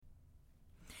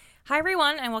Hi,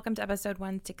 everyone, and welcome to episode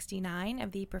 169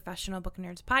 of the Professional Book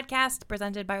Nerds podcast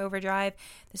presented by Overdrive.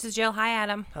 This is Jill. Hi,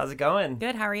 Adam. How's it going?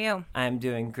 Good. How are you? I'm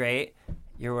doing great.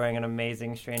 You're wearing an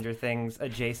amazing Stranger Things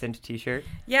adjacent t-shirt.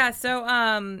 Yeah, so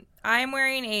I'm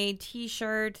wearing a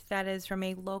t-shirt that is from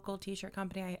a local t-shirt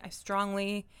company. I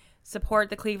strongly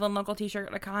support the Cleveland local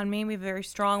t-shirt economy. We have a very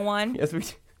strong one. Yes,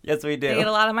 we do. They get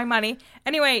a lot of my money.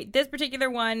 Anyway, this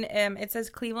particular one, it says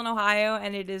Cleveland, Ohio,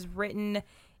 and it is written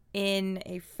in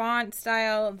a font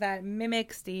style that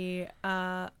mimics the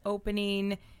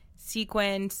opening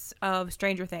sequence of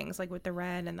Stranger Things, like with the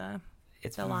red and the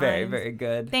lines. Very, very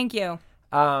good. Thank you.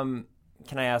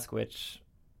 Can I ask which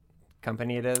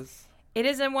company it is? It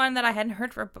is one that I hadn't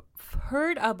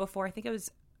heard of before. I think it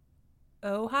was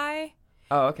Ojai.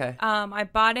 Oh, okay. I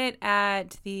bought it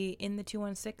at in the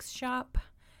 216 shop.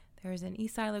 There's an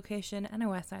east side location and a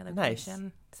west side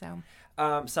location. Nice.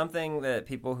 So, something that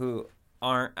people who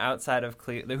are outside of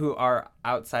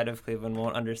Cleveland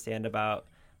won't understand about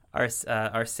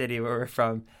our city where we're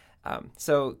from.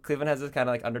 So Cleveland has this kind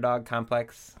of like underdog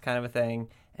complex kind of a thing,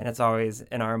 and it's always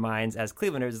in our minds as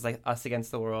Clevelanders, it's like us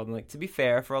against the world. And like, to be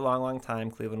fair, for a long, long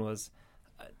time, Cleveland was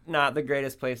not the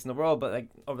greatest place in the world, but like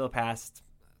over the past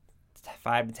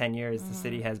 5 to 10 years, the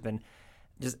city has been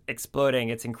just exploding.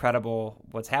 It's incredible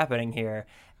what's happening here.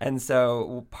 And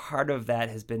so part of that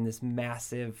has been this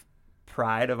massive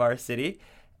pride of our city.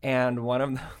 And one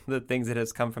of the things that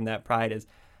has come from that pride is,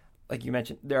 like you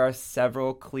mentioned, there are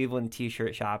several Cleveland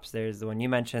t-shirt shops. There's the one you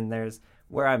mentioned. There's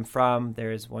where I'm from.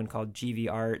 There's one called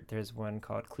GV Art. There's one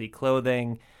called Clee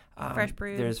Clothing. Fresh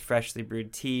Brewed. There's Freshly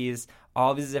Brewed Teas.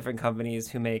 All these different companies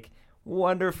who make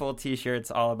wonderful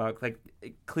t-shirts all about like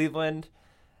Cleveland.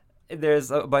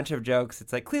 There's a bunch of jokes.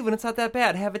 It's like, Cleveland, it's not that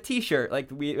bad. Have a t-shirt. Like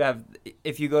we have,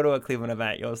 if you go to a Cleveland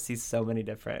event, you'll see so many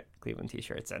different Cleveland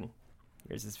t-shirts, and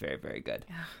yours is very, very good.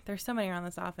 there's so many around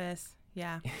this office.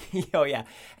 Yeah. Oh, yeah.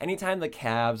 Anytime the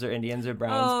Cavs or Indians or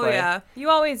Browns play. Oh, yeah. You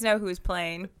always know who's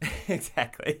playing.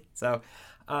 Exactly. So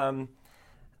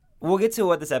we'll get to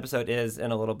what this episode is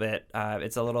in a little bit.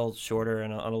 It's a little shorter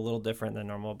and a little different than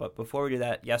normal. But before we do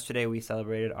that, yesterday we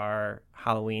celebrated our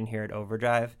Halloween here at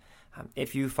Overdrive.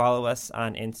 If you follow us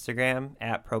on Instagram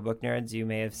at ProBookNerds, you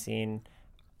may have seen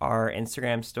our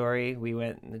Instagram story.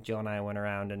 Jill and I went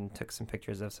around and took some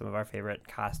pictures of some of our favorite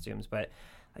costumes. But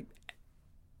like,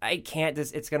 I can't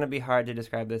it's going to be hard to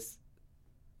describe this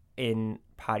in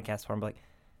podcast form, but like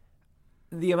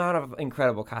the amount of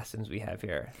incredible costumes we have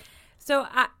here. So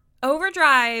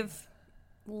Overdrive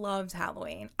loves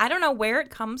Halloween. I don't know where it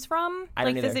comes from.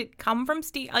 Does it come from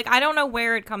Steve? Like, I don't know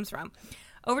where it comes from.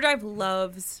 Overdrive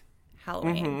loves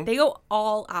Halloween. Mm-hmm. They go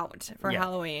all out for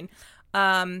Halloween.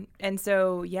 And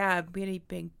so, yeah, we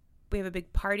have a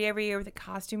big party every year with a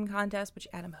costume contest, which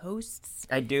Adam hosts.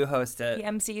 I do host it. He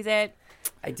MCs it.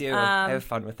 I do. I have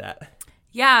fun with that.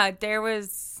 Yeah, there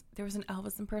was an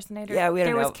Elvis impersonator. Yeah,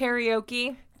 there was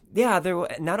karaoke. Yeah,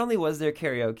 not only was there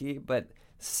karaoke, but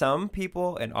some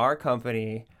people in our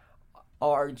company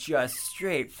are just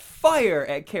straight fire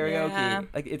at karaoke. Yeah.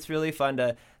 Like, it's really fun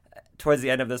to, towards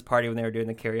the end of this party when they were doing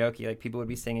the karaoke, like people would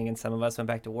be singing and some of us went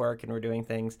back to work and were doing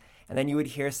things. And then you would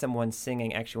hear someone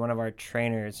singing, actually one of our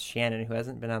trainers, Shannon, who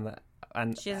hasn't been on the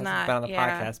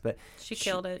podcast, but she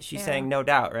killed it. She sang No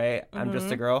Doubt, right? Mm-hmm. I'm Just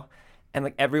a Girl. And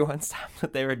like everyone stopped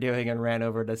what they were doing and ran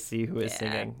over to see who was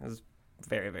singing. It was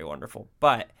very, very wonderful.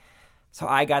 But so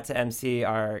I got to MC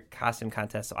our costume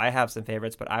contest. So I have some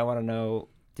favorites, but I want to know,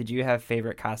 did you have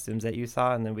favorite costumes that you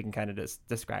saw? And then we can kind of just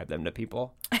describe them to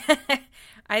people.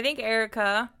 I think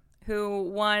Erica, who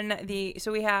won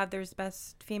there's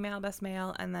best female, best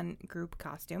male, and then group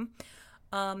costume.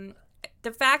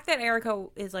 The fact that Erica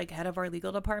is like head of our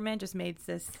legal department just makes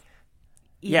this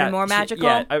even more magical.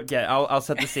 I'll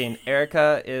set the scene.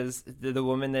 Erica is the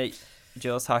woman that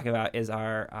Jill's talking about is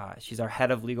she's our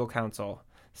head of legal counsel.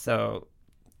 So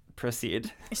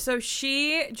proceed. So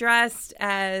she dressed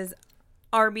as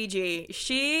RBG.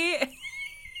 She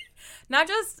not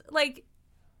just like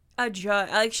a judge.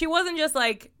 Like, she wasn't just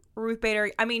like Ruth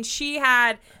Bader. I mean, she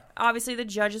had obviously the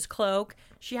judge's cloak.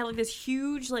 She had like this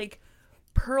huge like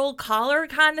pearl collar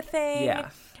kind of thing. Yeah.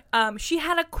 She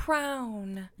had a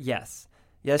crown. Yes,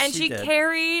 and she did.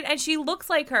 carried, and she looks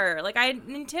like her. Like, I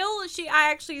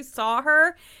actually saw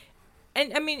her,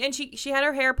 and I mean, and she had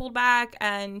her hair pulled back,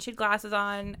 and she had glasses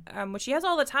on, which she has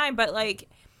all the time. But like,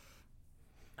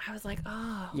 I was like,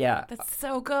 oh, yeah, that's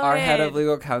so good. Our head of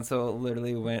legal counsel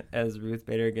literally went as Ruth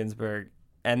Bader Ginsburg,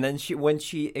 and then when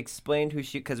she explained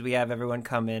because we have everyone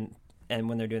come in, and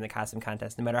when they're doing the costume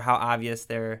contest, no matter how obvious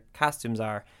their costumes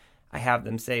are, I have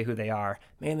them say who they are,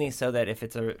 mainly so that if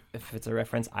it's a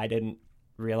reference I didn't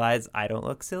realize I don't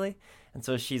look silly. And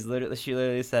so she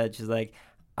literally said, she's like,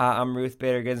 I'm Ruth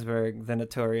Bader Ginsburg, the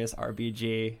notorious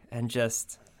RBG, and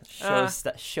just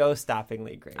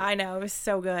show-stoppingly great. I know, it was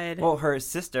so good. Well, her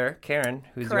sister, Karen,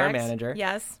 who's Correct. your manager.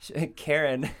 Yes.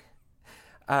 Karen,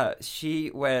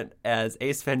 she went as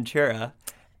Ace Ventura.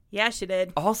 Yeah, she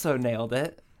did. Also nailed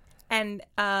it. And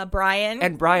Brian.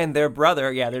 And Brian, their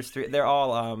brother. Yeah, there's three. They're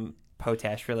all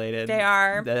Potash related. They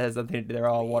are. That has something to do. They're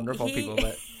all wonderful people.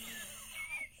 But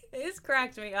this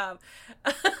cracked me up.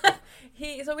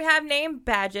 So we have name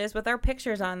badges with our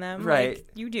pictures on them, right? Like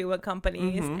you do at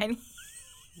companies, and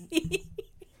he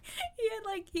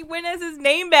went as his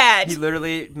name badge. He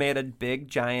literally made a big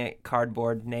giant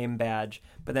cardboard name badge,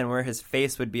 but then where his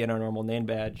face would be in our normal name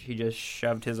badge, he just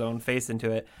shoved his own face into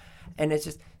it. And it's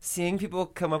just seeing people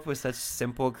come up with such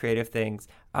simple, creative things.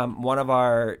 One of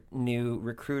our new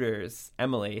recruiters,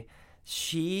 Emily,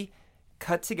 she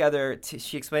cut together.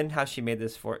 She explained how she made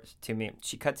this to me.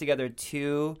 She cut together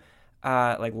two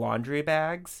like laundry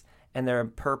bags, and they're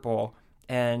purple.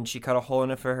 And she cut a hole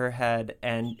in it for her head,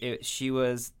 and she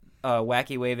was a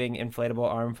wacky waving inflatable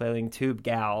arm flailing tube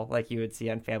gal like you would see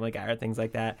on Family Guy or things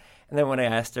like that. And then when I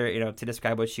asked her, to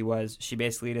describe what she was, she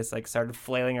basically just like started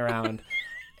flailing around.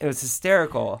 It was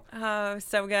hysterical. Oh,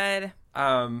 so good.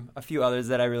 A few others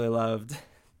that I really loved.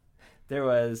 There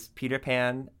was Peter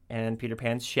Pan and Peter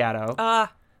Pan's shadow,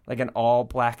 like an all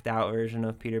blacked out version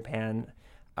of Peter Pan.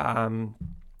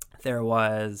 There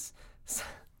was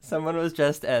someone was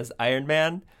dressed as Iron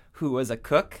Man, who was a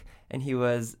cook, and he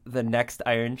was the next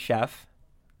Iron Chef.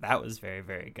 That was very,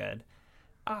 very good.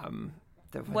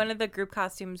 One of the group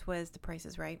costumes was The Price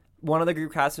is Right. One of the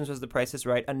group costumes was The Price is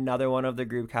Right. Another one of the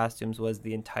group costumes was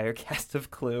the entire cast of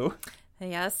Clue.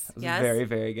 Yes, it was very,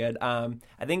 very good. I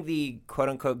think the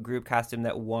quote-unquote group costume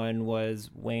that won was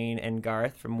Wayne and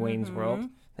Garth from Wayne's World.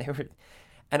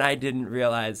 And I didn't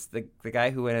realize the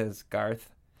guy who went as Garth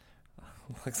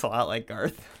looks a lot like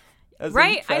Garth.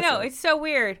 Right, impressive. I know. It's so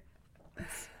weird.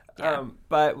 Yeah.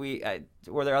 But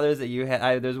were there others that you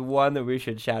had? There's one that we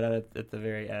should shout out at the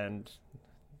very end.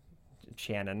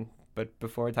 Shannon. But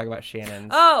before we talk about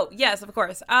Shannon's. Oh, yes, of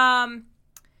course. I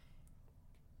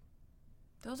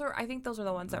think those are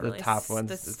the ones that really top ones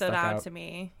that stood out to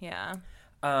me. Yeah.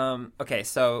 Okay,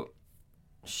 so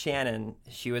Shannon,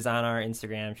 she was on our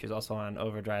Instagram. She was also on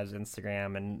Overdrive's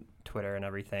Instagram and Twitter and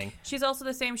everything. She's also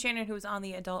the same Shannon who was on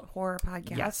the Adult Horror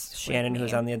Podcast. Yes, Shannon who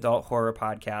was on the Adult Horror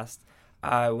Podcast.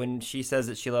 When she says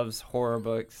that she loves horror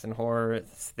books and horror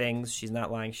things, she's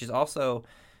not lying. She's also,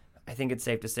 I think it's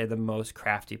safe to say, the most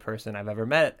crafty person I've ever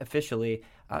met officially.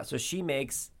 So she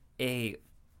makes a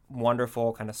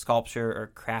wonderful kind of sculpture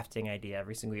or crafting idea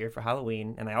every single year for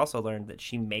Halloween. And I also learned that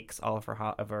she makes all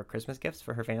of her Christmas gifts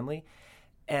for her family.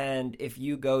 And if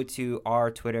you go to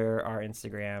our Twitter, our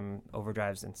Instagram,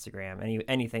 Overdrive's Instagram,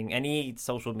 any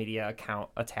social media account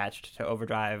attached to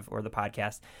Overdrive or the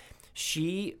podcast,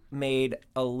 she made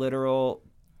a literal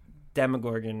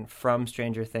Demogorgon from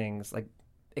Stranger Things, like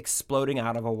exploding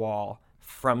out of a wall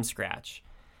from scratch.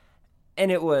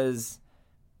 And it was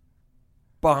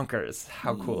bonkers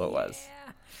how cool it was.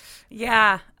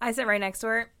 Yeah, I sat right next to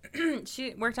her.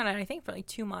 She worked on it, I think, for like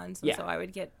 2 months. And so I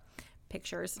would get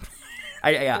pictures.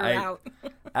 She and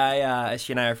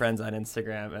I are friends on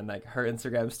Instagram, and like her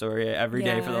Instagram story every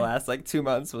day for the last like 2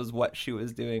 months was what she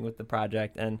was doing with the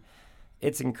project, and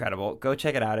it's incredible. Go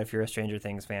check it out if you're a Stranger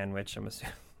Things fan, which I'm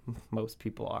assuming most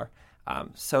people are.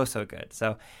 So good.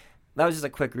 So that was just a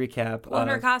quick recap. Well,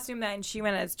 her costume then, she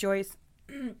went as Joyce.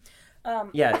 She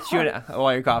went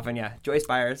while you're coughing. Yeah, Joyce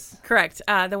Byers. Correct.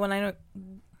 The one I know,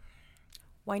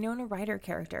 Winona Ryder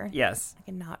character. Yes. I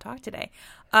cannot talk today.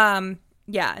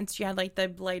 Yeah, and she had like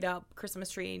the light up Christmas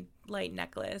tree light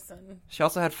necklace, and she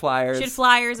also had flyers. She had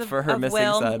flyers for her missing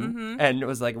Will. son, and it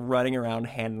was like running around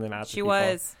handing them out to people. She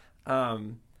was.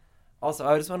 Also,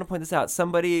 I just want to point this out.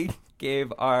 Somebody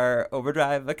gave our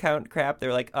Overdrive account crap. They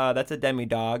were like, that's a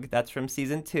Demidog. That's from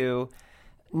season 2.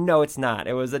 No, it's not.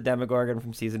 It was a Demogorgon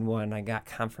from season 1. I got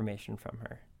confirmation from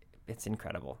her. It's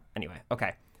incredible. Anyway,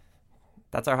 okay.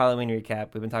 That's our Halloween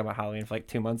recap. We've been talking about Halloween for like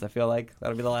 2 months, I feel like.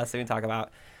 That'll be the last thing we talk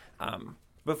about.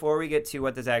 Before we get to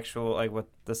what what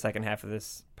the second half of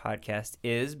this podcast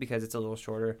is, because it's a little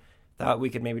shorter, thought we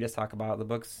could maybe just talk about the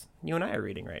books you and I are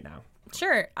reading right now.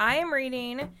 Sure. I am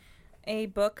reading a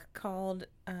book called,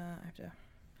 I have to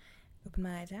open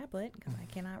my tablet because I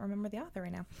cannot remember the author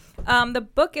right now. The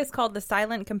book is called The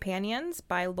Silent Companions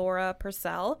by Laura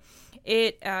Purcell.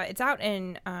 It's out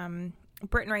in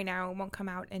Britain right now. It won't come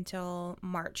out until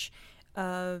March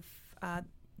of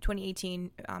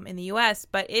 2018 in the U.S.,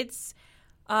 but it's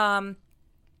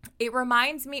It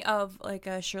reminds me of like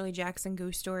a Shirley Jackson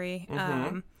ghost story,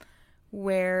 Mm-hmm.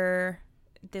 where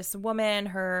this woman,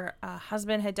 her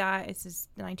husband had died. It's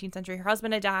the 19th century. Her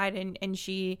husband had died, and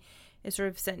she is sort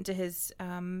of sent to his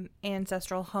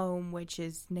ancestral home, which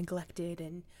is neglected,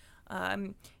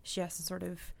 and she has to sort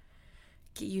of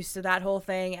get used to that whole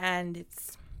thing, and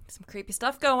it's some creepy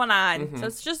stuff going on. Mm-hmm. So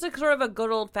it's just a sort of a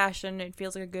good old-fashioned, it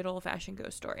feels like a good old-fashioned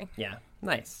ghost story. Yeah,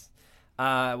 nice.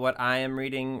 What I am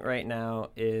reading right now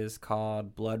is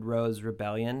called Blood Rose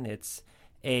Rebellion. It's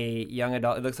a young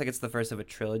adult. It looks like it's the first of a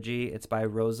trilogy. It's by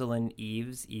Rosalind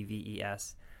Eves,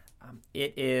 Eves.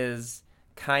 It is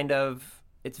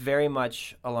it's very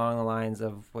much along the lines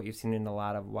of what you've seen in a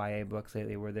lot of YA books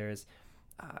lately, where there's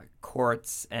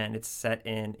courts, and it's set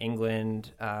in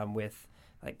England with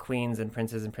like queens and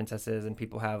princes and princesses, and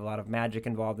people have a lot of magic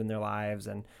involved in their lives.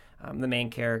 And the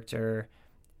main character,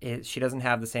 she doesn't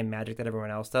have the same magic that everyone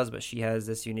else does, but she has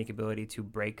this unique ability to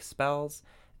break spells.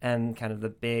 And kind of the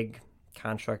big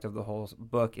construct of the whole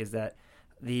book is that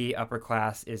the upper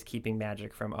class is keeping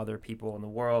magic from other people in the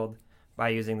world by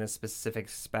using this specific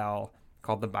spell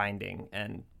called the Binding,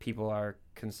 and people are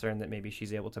concerned that maybe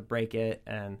she's able to break it.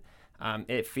 And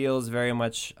it feels very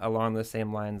much along the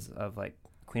same lines of like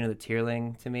Queen of the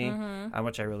Tearling to me,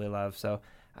 which I really love. So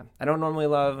I don't normally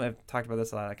love, I've talked about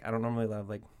this a lot, like I don't normally love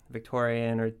like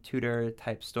Victorian or Tudor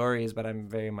type stories, but I'm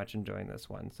very much enjoying this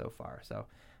one so far. So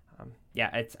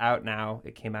yeah, it's out now.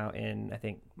 It came out in, I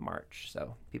think, March,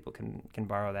 so people can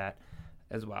borrow that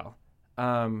as well.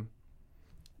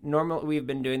 Normally, we've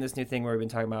been doing this new thing where we've been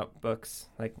talking about books,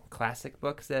 like classic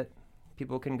books that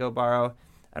people can go borrow.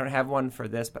 I don't have one for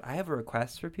this, but I have a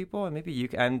request for people, and maybe you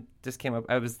can.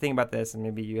 I was thinking about this, and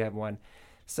maybe you have one.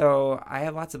 So I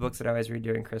have lots of books that I always read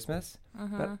during Christmas,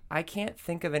 but I can't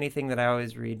think of anything that I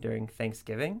always read during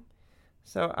Thanksgiving.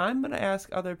 So I'm going to ask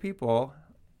other people,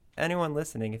 anyone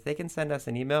listening, if they can send us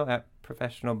an email at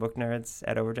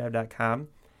professionalbooknerds@overdrive.com.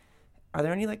 Are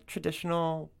there any like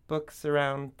traditional books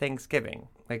around Thanksgiving?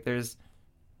 Like there's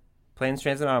Planes,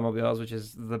 Trains, and Automobiles, which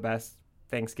is the best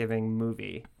Thanksgiving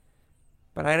movie.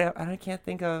 But I can't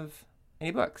think of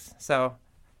any books. So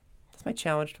that's my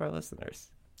challenge to our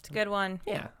listeners. It's a good one.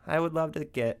 Yeah, I would love to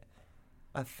get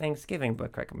a Thanksgiving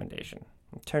book recommendation.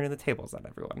 I'm turning the tables on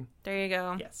everyone. There you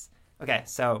go. Yes. Okay,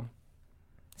 so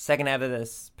second half of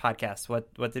this podcast,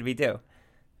 what did we do?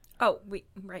 Oh,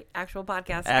 actual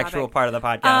podcast Actual topic. part of the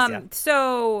podcast, yeah.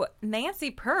 So Nancy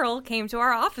Pearl came to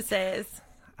our offices.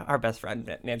 Our best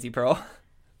friend, Nancy Pearl.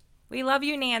 We love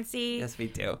you, Nancy. Yes, we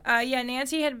do. Yeah,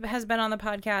 Nancy has been on the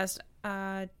podcast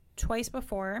twice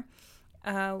before,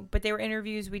 but they were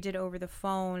interviews we did over the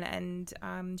phone, and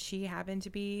she happened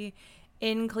to be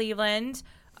in Cleveland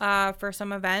for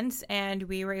some events, and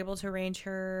we were able to arrange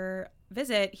her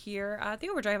visit here at the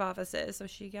Overdrive offices. So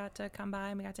she got to come by,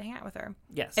 and we got to hang out with her.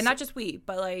 Yes. And not just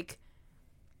but like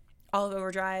all of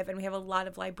Overdrive, and we have a lot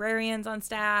of librarians on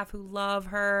staff who love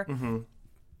her. Mm-hmm.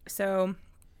 So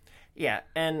yeah,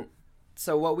 and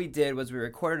so what we did was we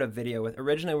recorded a video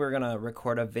originally we were going to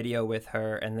record a video with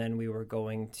her, and then we were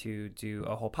going to do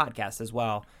a whole podcast as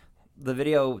well. The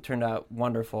video turned out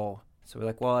wonderful, so we're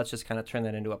like, well, let's just kind of turn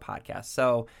that into a podcast.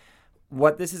 So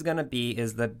what this is going to be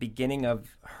is the beginning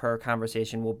of her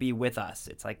conversation will be with us.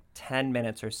 It's like 10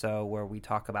 minutes or so where we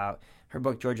talk about her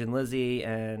book, George and Lizzie,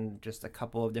 and just a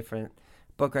couple of different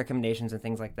book recommendations and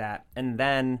things like that. And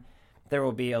then there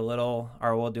will be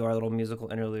we'll do our little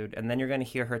musical interlude, and then you're going to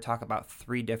hear her talk about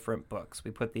 3 different books.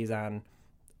 We put these on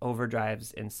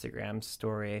Overdrive's Instagram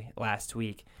story last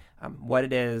week. What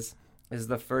it is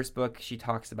the first book she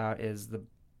talks about is the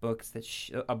books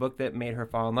a book that made her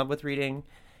fall in love with reading,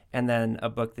 and then a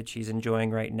book that she's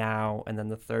enjoying right now, and then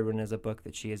the third one is a book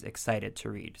that she is excited to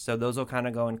read. So those will kind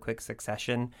of go in quick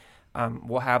succession.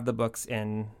 We'll have the books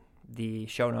in the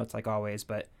show notes like always,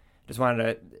 but just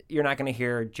you're not going to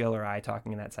hear Jill or I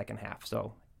talking in that second half,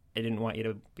 so I didn't want you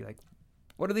to be like,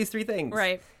 what are these 3 things?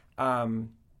 right. And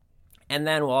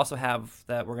then we'll also have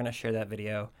that, we're going to share that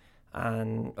video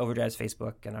on Overdrive's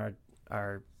Facebook and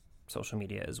our social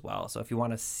media as well. So if you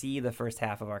want to see the first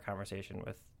half of our conversation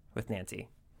with Nancy,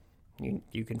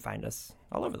 you can find us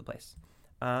all over the place.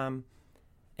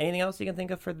 Anything else you can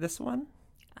think of for this one?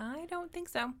 I don't think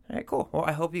so. All right, cool. Well,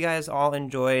 I hope you guys all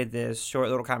enjoyed this short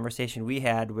little conversation we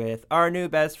had with our new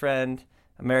best friend,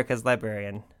 America's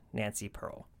librarian, Nancy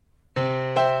Pearl.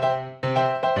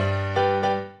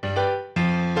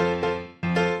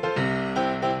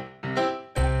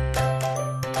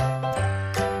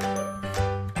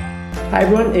 Hi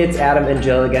everyone, it's Adam and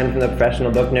Jill again from the Professional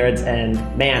Book Nerds, and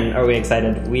man, are we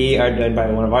excited. We are joined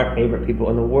by one of our favorite people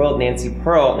in the world, Nancy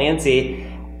Pearl. Nancy,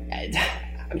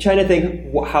 I'm trying to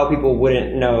think how people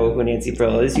wouldn't know who Nancy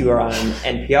Pearl is. You are on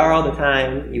NPR all the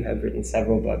time. You have written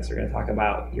several books. We're going to talk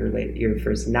about your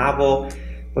first novel.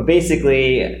 But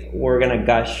basically, we're going to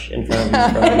gush in front of you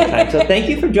for a long time. So thank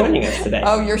you for joining us today.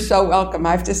 Oh, you're so welcome.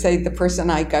 I have to say the person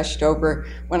I gushed over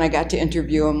when I got to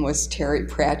interview him was Terry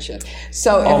Pratchett.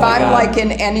 So if I'm like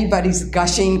in anybody's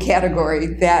gushing category,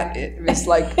 that is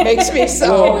like makes me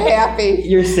so happy.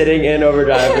 You're sitting in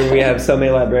Overdrive and we have so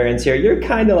many librarians here. You're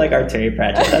kind of like our Terry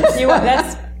Pratchett.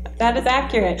 That is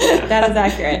accurate. That is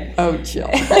accurate. Oh, Jill.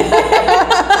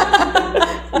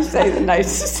 You say the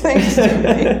nicest things to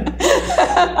me.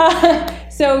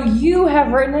 So you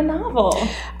have written a novel.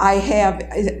 I have.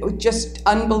 Just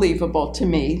unbelievable to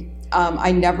me.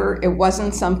 It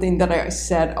wasn't something that I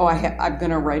said, I'm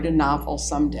going to write a novel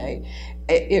someday.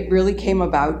 It really came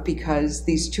about because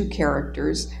these two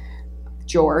characters,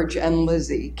 George and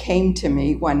Lizzie, came to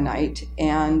me one night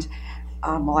and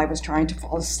while I was trying to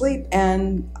fall asleep,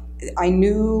 and I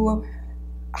knew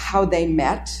how they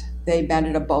met. They met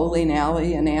at a bowling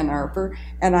alley in Ann Arbor,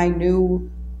 and I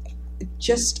knew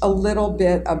just a little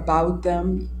bit about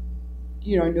them.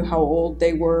 I knew how old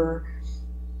they were.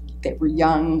 They were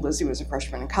young. Lizzie was a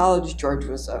freshman in college. George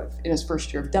was in his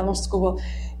first year of dental school.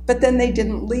 But then they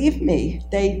didn't leave me.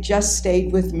 They just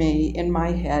stayed with me in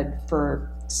my head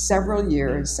for several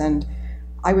years, and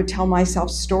I would tell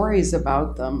myself stories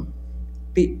about them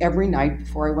every night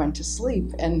before I went to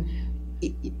sleep. And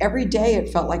every day it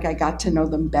felt like I got to know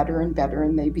them better and better,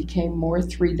 and they became more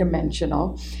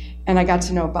three-dimensional. And I got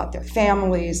to know about their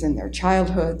families and their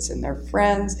childhoods and their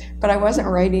friends, but I wasn't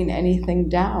writing anything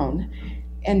down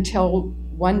until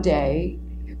one day,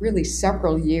 really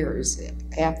several years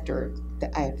after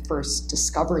I had first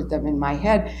discovered them in my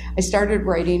head, I started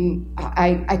writing.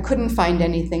 I couldn't find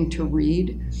anything to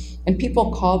read, and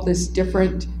people called this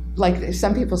different, like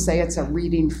some people say it's a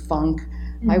reading funk.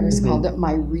 I always called it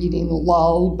my reading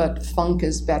lull, but funk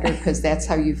is better because that's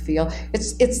how you feel.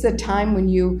 It's the time when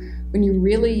you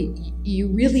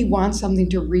really want something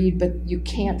to read, but you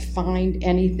can't find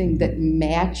anything that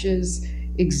matches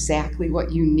exactly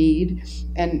what you need.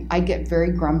 And I get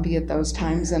very grumpy at those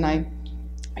times, and I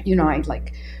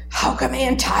like, how come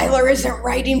Ann Tyler isn't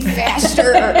writing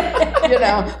faster?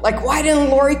 Like, why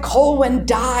didn't Laurie Colwin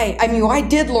die? I mean, why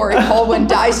did Laurie Colwin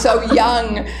die so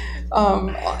young?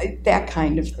 That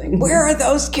kind of thing. Where are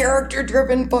those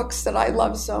character-driven books that I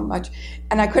love so much?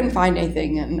 And I couldn't find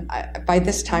anything. And by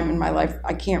this time in my life,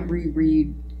 I can't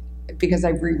reread because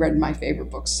I've reread my favorite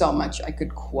books so much I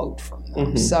could quote from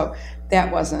them. So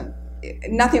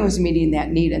nothing was meeting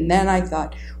that need. And then I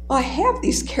thought, well, I have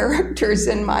these characters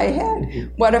in my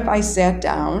head. What if I sat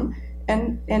down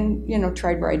and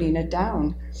tried writing it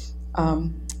down?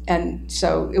 And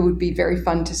so it would be very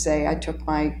fun to say I took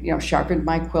my, sharpened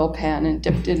my quill pen and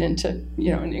dipped it into,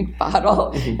 an ink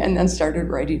bottle and then started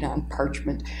writing on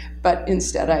parchment. But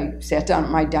instead I sat down at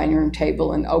my dining room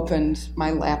table and opened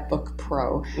my Lapbook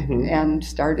Pro and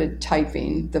started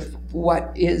typing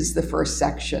what is the first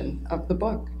section of the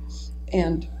book.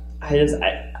 And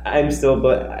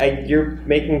you're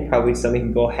making probably some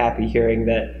people happy hearing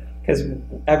that, because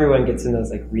everyone gets in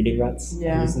those like reading ruts.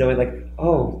 Yeah. Just knowing like,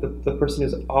 oh, the person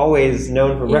who's always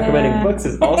known for recommending books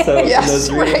is also in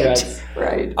those reading ruts.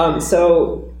 Right.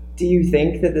 So do you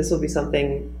think that this will be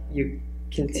something you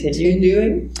continue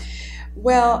doing?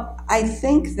 Well, I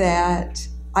think that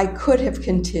I could have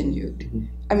continued.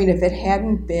 I mean, if it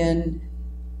hadn't been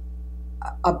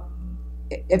a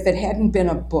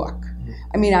book.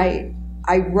 I mean, I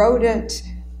wrote it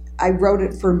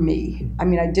for me. I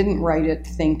mean, I didn't write it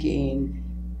thinking,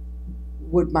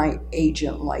 would my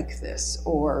agent like this,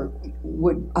 or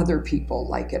would other people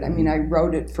like it? I mean, I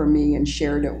wrote it for me and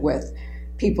shared it with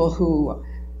people who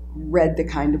read the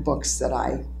kind of books that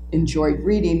I enjoyed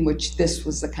reading, which this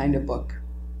was the kind of book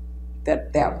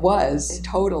that was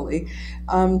totally.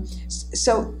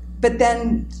 But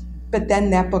then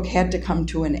that book had to come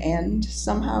to an end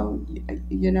somehow,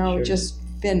 Sure. Just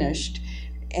finished.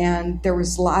 And there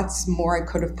was lots more I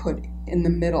could have put in the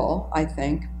middle, I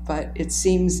think, but it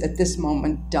seems at this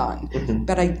moment done.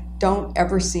 But I don't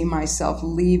ever see myself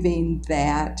leaving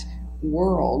that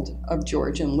world of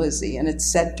George and Lizzie. And it's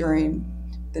set during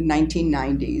the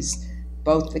 1990s.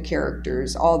 Both the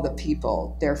characters, all the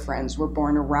people, their friends, were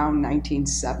born around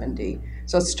 1970.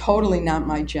 So it's totally not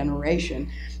my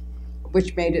generation,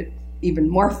 which made it even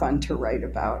more fun to write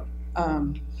about.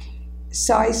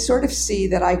 So I sort of see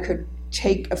that I could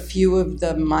take a few of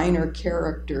the minor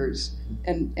characters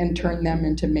and turn them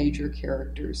into major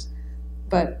characters.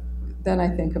 But then I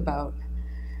think about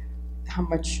how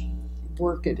much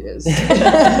work it is.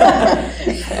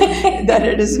 That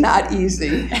it is not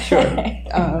easy. Sure.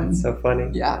 That's so funny.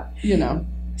 Yeah,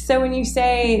 So when you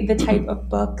say the type of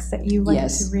books that you like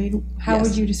Yes. to read, how Yes.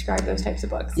 would you describe those types of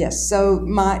books? Yes. So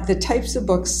the types of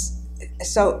books.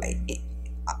 So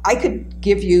I could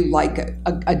give you like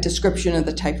a description of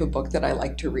the type of book that I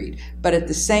like to read, but at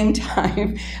the same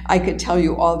time, I could tell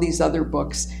you all these other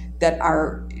books that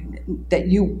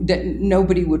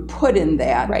nobody would put in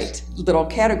that Right. little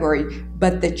category,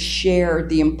 but that share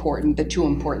the two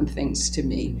important things to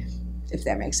me, if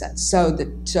that makes sense. So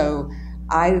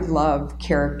I love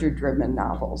character-driven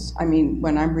novels. I mean,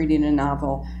 when I'm reading a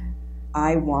novel,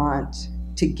 I want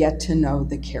to get to know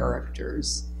the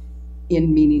characters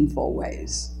in meaningful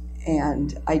ways.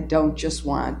 And I don't just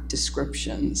want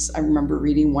descriptions. I remember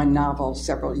reading one novel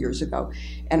several years ago,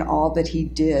 and all that he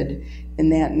did in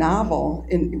that novel,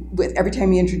 with every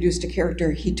time he introduced a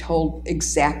character, he told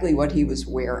exactly what he was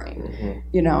wearing.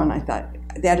 And I thought,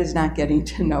 that is not getting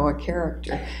to know a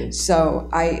character. So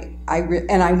I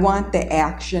want the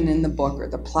action in the book or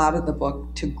the plot of the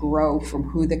book to grow from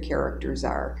who the characters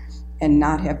are, and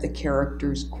not have the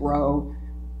characters grow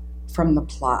from the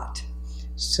plot.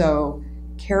 So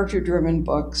character-driven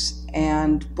books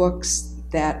and books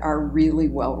that are really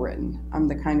well written. I'm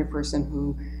the kind of person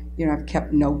who, I've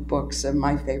kept notebooks of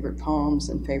my favorite poems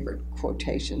and favorite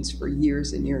quotations for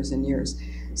years and years and years.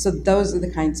 So those are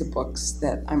the kinds of books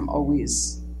that I'm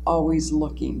always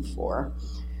looking for.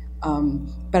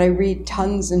 But I read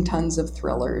tons and tons of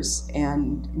thrillers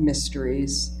and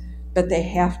mysteries, but they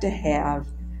have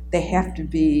to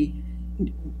be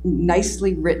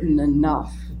nicely written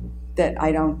enough that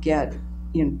I don't get,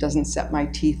 doesn't set my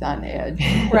teeth on edge,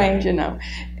 Right.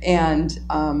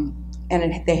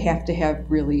 And they have to have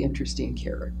really interesting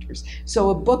characters. So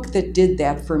a book that did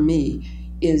that for me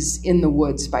is In the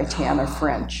Woods by Tana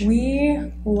French. We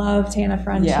love Tana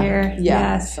French here.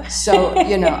 Yeah. Yes. So,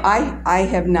 I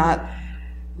have not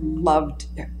loved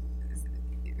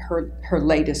her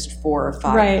latest 4 or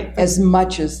 5 Right. as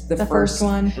much as the first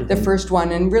one. The first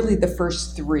one, and really the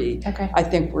first 3, Okay. I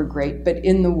think were great. But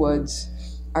In the Woods,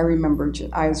 I remember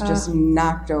I was just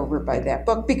knocked over by that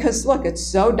book because, look, it's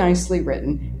so nicely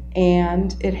written,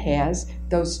 and it has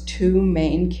those 2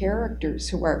 main characters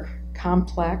who are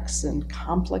complex and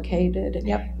complicated.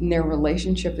 Yep. And their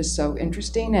relationship is so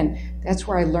interesting, and that's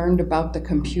where I learned about the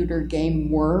computer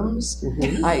game Worms.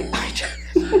 I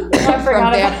forgot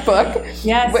from that book.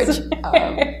 Yes. Which,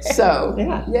 so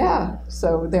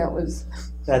that was.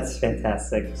 That's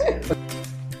fantastic.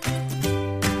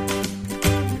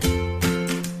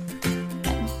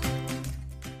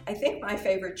 I think my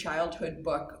favorite childhood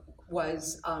book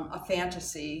was a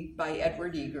fantasy by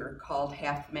Edward Eger called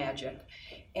Half Magic.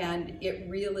 And it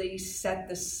really set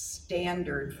the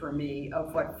standard for me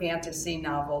of what fantasy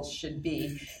novels should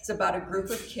be. It's about a group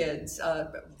of kids,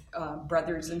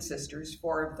 brothers and sisters,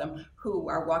 4 of them, who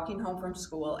are walking home from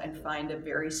school and find a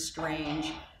very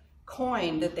strange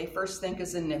coin that they first think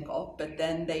is a nickel, but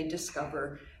then they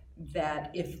discover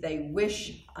that if they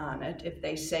wish on it, if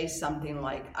they say something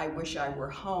like, "I wish I were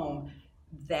home,"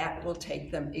 that will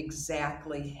take them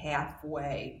exactly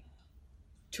halfway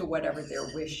to whatever their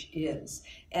wish is.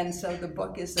 And so the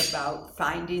book is about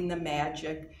finding the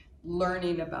magic,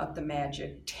 learning about the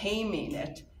magic, taming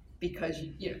it, because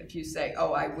if you say,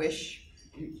 "Oh, I wish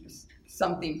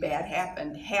something bad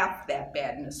happened," half that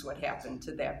badness would happen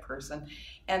to that person.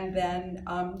 And then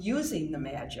using the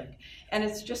magic. And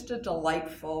it's just a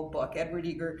delightful book. Edward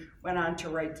Eger went on to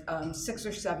write 6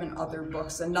 or 7 other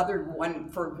books. Another one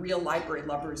for real library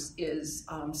lovers is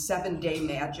 7-Day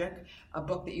Magic, a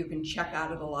book that you can check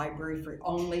out of the library for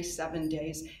only 7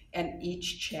 days. And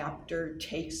each chapter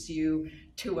takes you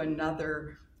to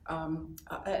another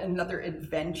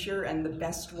adventure, and the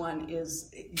best one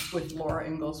is with Laura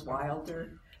Ingalls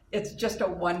Wilder. It's just a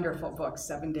wonderful book,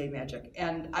 7-Day Magic,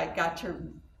 and I got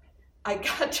to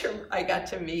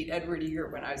meet Edward Eger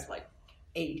when I was like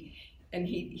 8, and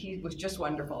he was just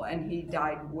wonderful, and he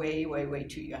died way, way, way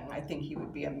too young. I think he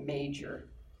would be a major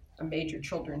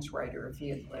children's writer if he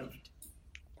had lived.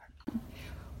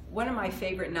 One of my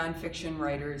favorite nonfiction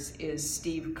writers is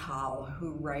Steve Coll,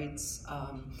 who writes,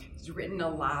 he's written a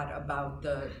lot about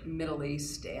the Middle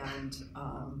East and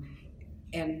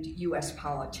U.S.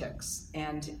 politics.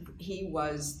 And he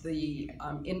was the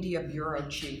India bureau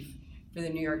chief for the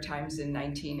New York Times in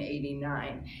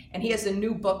 1989. And he has a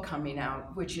new book coming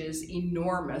out, which is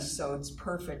enormous, so it's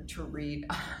perfect to read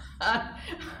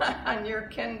on your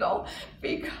Kindle,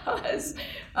 because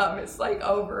it's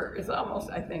almost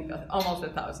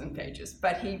 1,000 pages.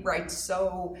 But he writes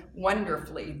so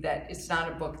wonderfully that it's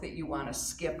not a book that you want to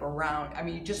skip around. I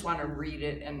mean, you just want to read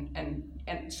it,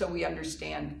 and so we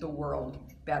understand the world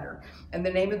better. And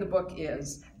the name of the book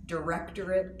is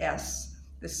Directorate S: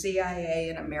 The CIA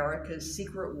and America's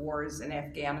Secret Wars in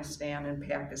Afghanistan and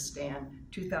Pakistan,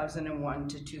 2001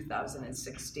 to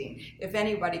 2016. If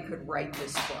anybody could write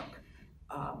this book,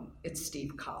 it's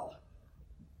Steve Coll.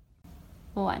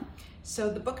 1. So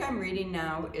the book I'm reading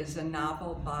now is a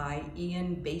novel by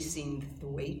Ian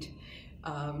Basingthwaite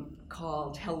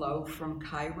called Hello from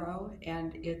Cairo,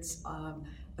 and it's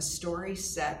a story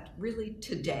set really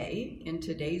today, in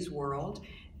today's world.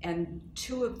 And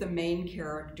two of the main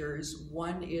characters,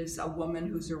 one is a woman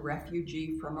who's a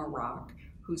refugee from Iraq,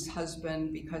 whose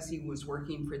husband, because he was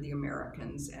working for the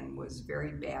Americans and was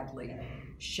very badly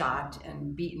shot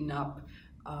and beaten up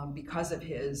because of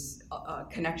his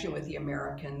connection with the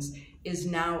Americans, is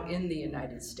now in the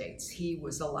United States. He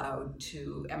was allowed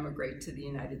to emigrate to the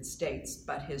United States,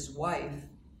 but his wife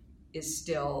is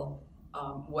still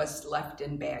was left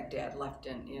in Baghdad, left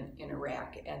in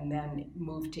Iraq, and then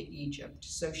moved to Egypt.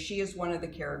 So she is one of the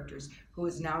characters who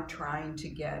is now trying to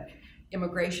get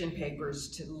immigration papers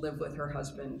to live with her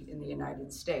husband in the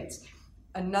United States.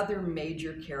 Another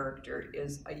major character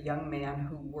is a young man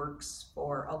who works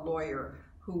for a lawyer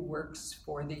who works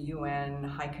for the UN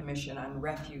High Commission on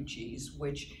Refugees,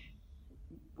 which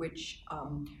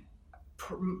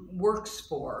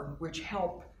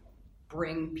help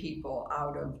bring people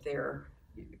out of their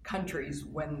countries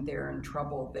when they're in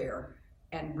trouble there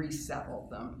and resettle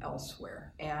them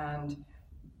elsewhere. And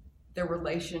the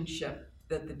relationship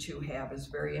that the two have is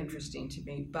very interesting to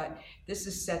me. But this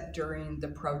is set during the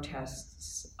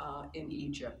protests in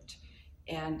Egypt.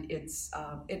 And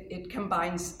it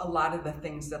combines a lot of the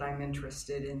things that I'm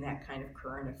interested in, that kind of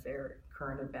current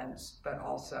events, but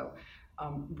also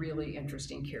really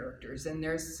interesting characters. And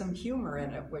there's some humor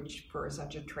in it, which for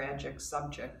such a tragic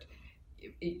subject,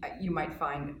 you might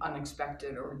find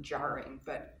unexpected or jarring,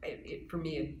 but for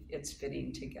me, it's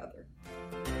fitting together.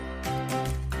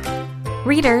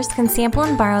 Readers can sample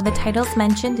and borrow the titles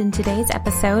mentioned in today's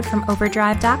episode from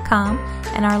Overdrive.com,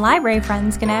 and our library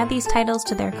friends can add these titles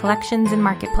to their collections in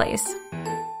Marketplace.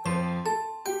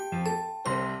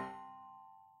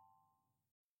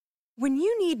 When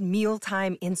you need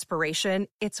mealtime inspiration,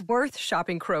 it's worth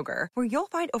shopping Kroger, where you'll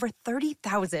find over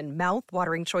 30,000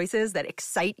 mouth-watering choices that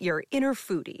excite your inner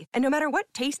foodie. And no matter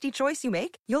what tasty choice you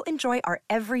make, you'll enjoy our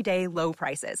everyday low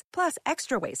prices, plus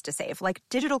extra ways to save, like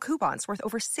digital coupons worth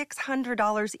over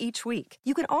 $600 each week.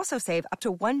 You can also save up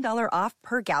to $1 off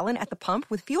per gallon at the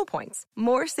pump with fuel points.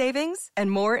 More savings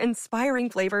and more inspiring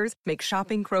flavors make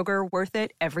shopping Kroger worth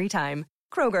it every time.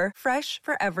 Kroger, fresh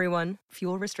for everyone.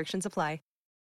 Fuel restrictions apply.